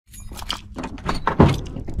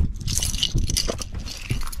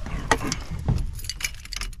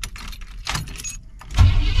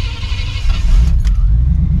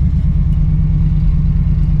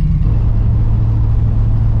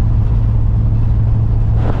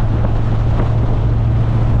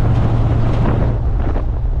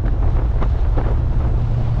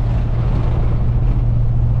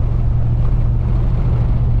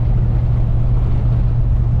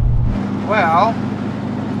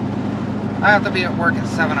I have to be at work at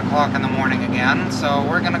 7 o'clock in the morning again, so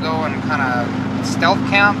we're gonna go and kind of stealth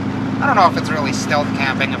camp. I don't know if it's really stealth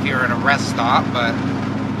camping if you're at a rest stop, but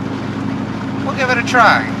we'll give it a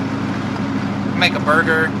try. Make a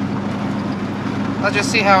burger. Let's just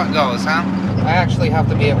see how it goes, huh? I actually have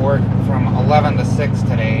to be at work from 11 to 6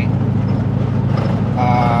 today.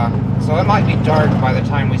 So it might be dark by the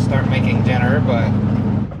time we start making dinner, but...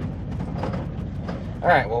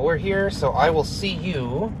 Alright, well we're here, so I will see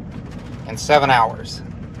you in 7 hours.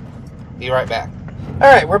 Be right back.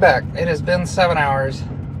 Alright, we're back. It has been 7 hours.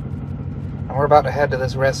 And we're about to head to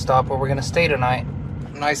this rest stop where we're going to stay tonight.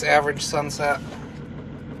 Nice average sunset.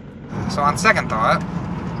 So on second thought,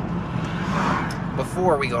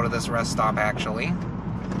 before we go to this rest stop actually,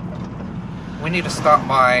 we need to stop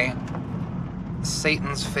by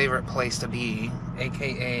Satan's favorite place to be,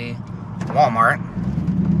 aka Walmart,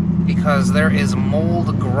 because there is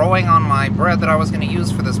mold growing on my bread that I was going to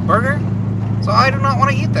use for this burger, so I do not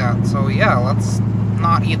want to eat that. So yeah, let's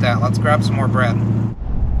not eat that. Let's grab some more bread.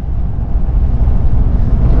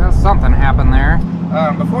 Well, something happened there.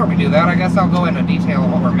 Before we do that, I guess I'll go into detail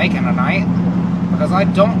of what we're making tonight, because I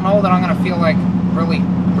don't know that I'm going to feel like really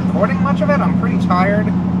recording much of it. I'm pretty tired.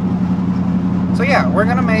 So yeah, we're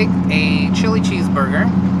going to make a chili cheeseburger.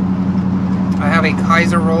 I have a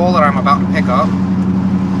Kaiser roll that I'm about to pick up.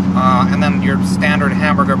 And then your standard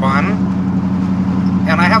hamburger bun.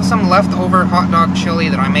 And I have some leftover hot dog chili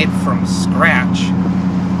that I made from scratch.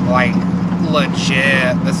 Like,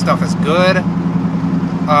 legit. This stuff is good.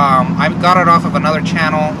 I got it off of another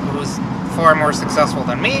channel who's far more successful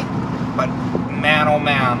than me. But man, oh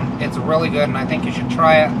man, it's really good and I think you should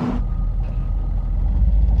try it.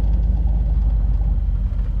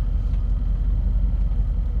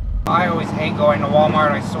 I always hate going to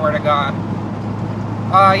Walmart, I swear to God.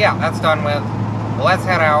 Yeah, that's done with. Let's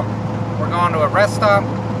head out. We're going to a rest stop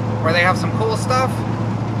where they have some cool stuff.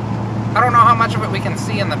 I don't know how much of it we can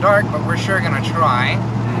see in the dark, but we're sure gonna try.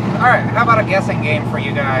 Alright, how about a guessing game for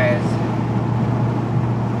you guys?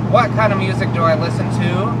 What kind of music do I listen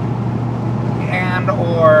to? And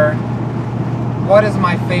or what is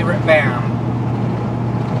my favorite band?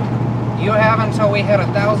 You have until we hit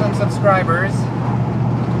 1,000 subscribers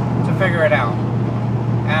to figure it out.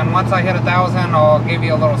 And once I hit 1,000, I'll give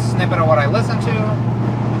you a little snippet of what I listen to.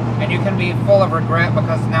 And you can be full of regret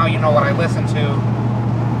because now you know what I listen to.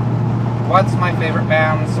 What's my favorite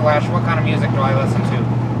band / what kind of music do I listen to?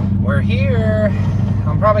 We're here.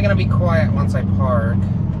 I'm probably going to be quiet once I park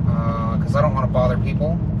because I don't want to bother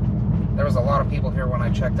people. There was a lot of people here when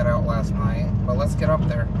I checked it out last night. But let's get up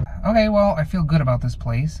there. Okay, well, I feel good about this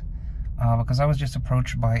place because I was just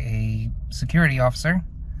approached by a security officer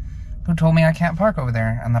who told me I can't park over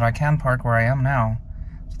there, and that I can park where I am now.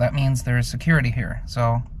 So that means there's security here.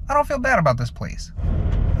 So I don't feel bad about this place.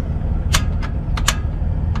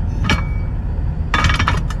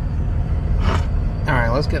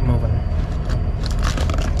 Alright, let's get moving.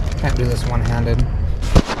 Can't do this one-handed.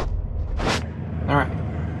 Alright.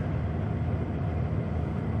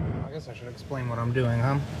 I guess I should explain what I'm doing,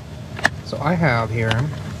 huh? So I have here,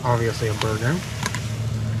 obviously, a burger.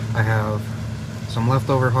 I have some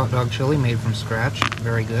leftover hot dog chili made from scratch.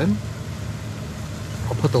 Very good.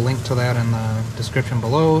 I'll put the link to that in the description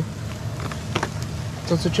below.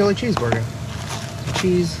 So it's a chili cheeseburger. Some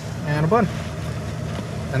cheese and a bun.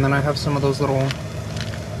 And then I have some of those little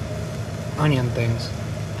onion things.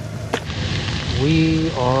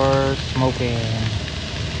 We are smoking.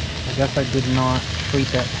 I guess I did not treat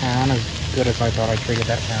that pan as good as I thought I treated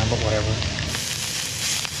that pan, but whatever.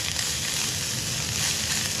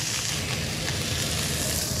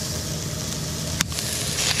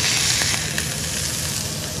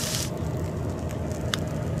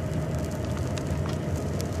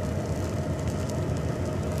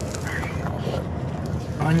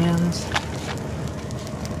 Onions.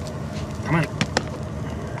 Come on.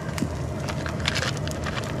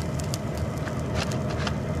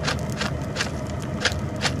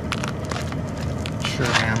 Sure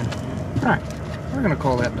am. Alright, we're gonna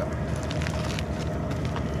call that done.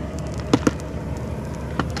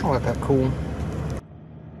 I'll let that cool.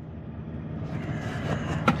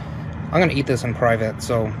 I'm gonna eat this in private,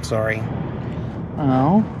 so sorry.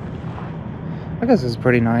 Oh. I guess it's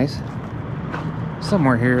pretty nice.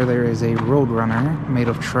 Somewhere here there is a Roadrunner made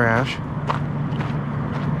of trash.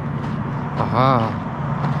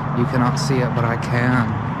 Aha! You cannot see it, but I can.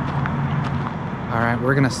 Alright,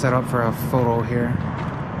 we're gonna set up for a photo here.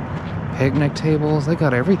 Picnic tables, they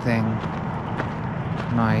got everything.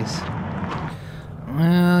 Nice.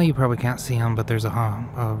 Well, you probably can't see them, but there's a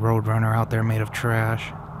Roadrunner out there made of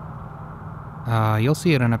trash. You'll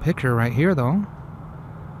see it in a picture right here, though.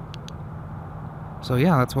 So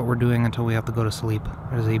yeah, that's what we're doing until we have to go to sleep.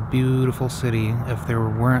 It is a beautiful city if there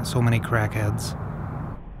weren't so many crackheads.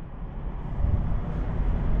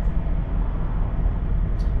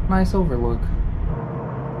 Nice overlook.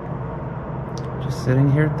 Just sitting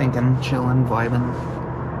here thinking, chilling, vibing,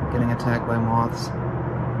 getting attacked by moths.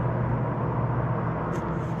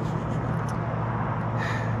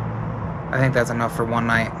 I think that's enough for one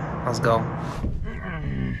night. Let's go.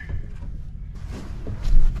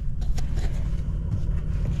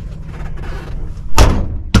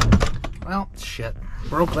 Well, shit.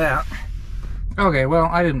 Broke that. Okay, well,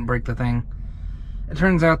 I didn't break the thing. It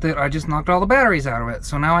turns out that I just knocked all the batteries out of it.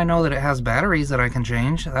 So now I know that it has batteries that I can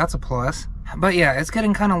change. That's a plus. But yeah, it's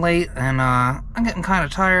getting kind of late and I'm getting kind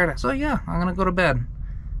of tired. So yeah, I'm gonna go to bed.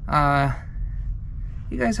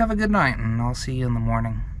 You guys have a good night and I'll see you in the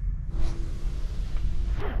morning.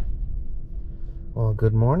 Well,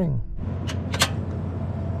 good morning.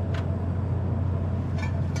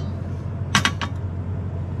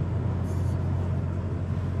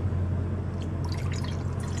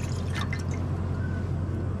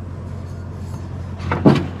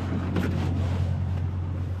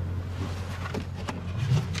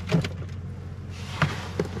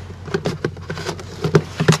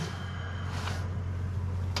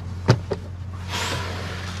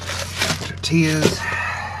 Tortillas.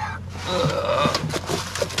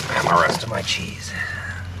 And the rest of my cheese.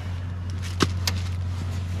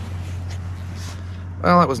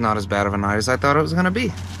 Well, it was not as bad of a night as I thought it was going to be.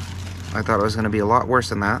 I thought it was going to be a lot worse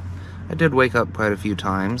than that. I did wake up quite a few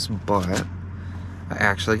times, but I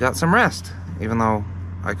actually got some rest, even though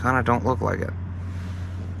I kind of don't look like it.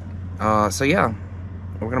 So yeah,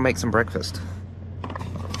 we're going to make some breakfast.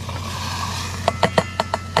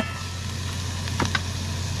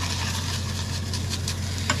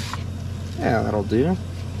 Yeah, that'll do.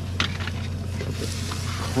 Put this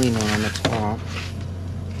cleaner on the top.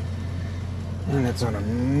 And it's on a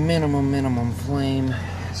minimum flame.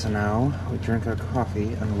 So now we drink our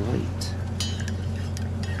coffee and wait.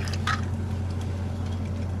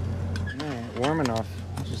 Alright, warm enough.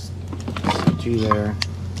 Just set you there.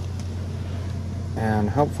 And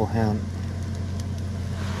helpful hint.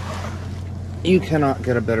 You cannot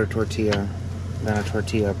get a better tortilla than a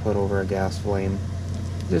tortilla put over a gas flame.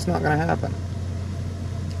 It's just not gonna happen.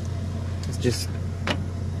 It's just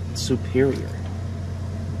superior.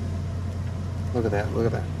 Look at that, look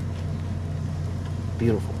at that.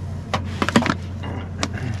 Beautiful.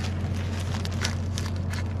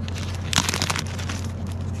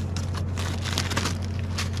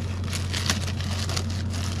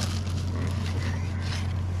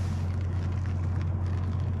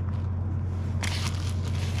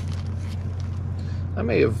 I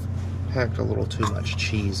may have packed a little too much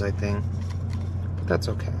cheese, I think. But that's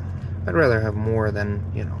okay. I'd rather have more than,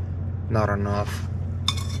 you know, not enough.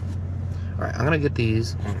 Alright, I'm gonna get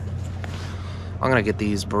these. I'm gonna get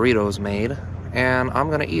these burritos made, and I'm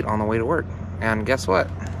gonna eat on the way to work. And guess what?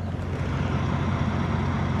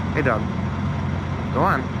 Hey, dog. Go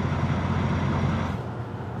on.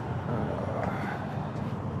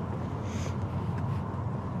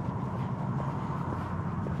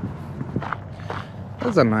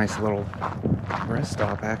 That's a nice little rest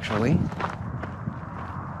stop, actually.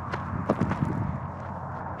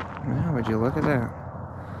 Yeah, would you look at that?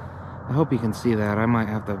 I hope you can see that. I might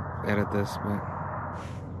have to edit this, but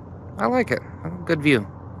I like it. Good view.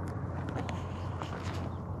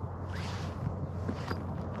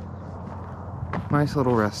 Nice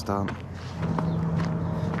little rest stop.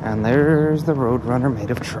 And there's the Roadrunner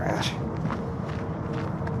made of trash.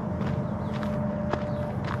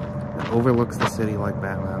 It overlooks the city like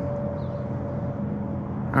Batman.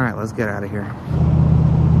 Alright, let's get out of here.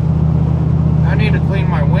 I need to clean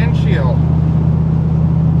my windshield.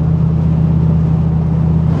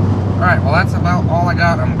 Alright, well that's about all I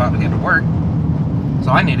got. I'm about to get to work. So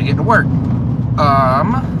I need to get to work.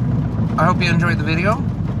 I hope you enjoyed the video.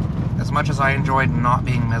 As much as I enjoyed not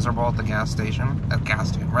being miserable at the gas station.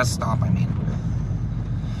 Rest stop, I mean.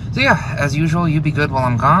 So yeah, as usual, you be good while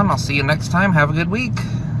I'm gone. I'll see you next time. Have a good week.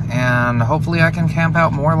 And hopefully I can camp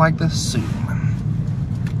out more like this soon.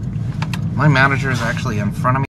 My manager is actually in front of me.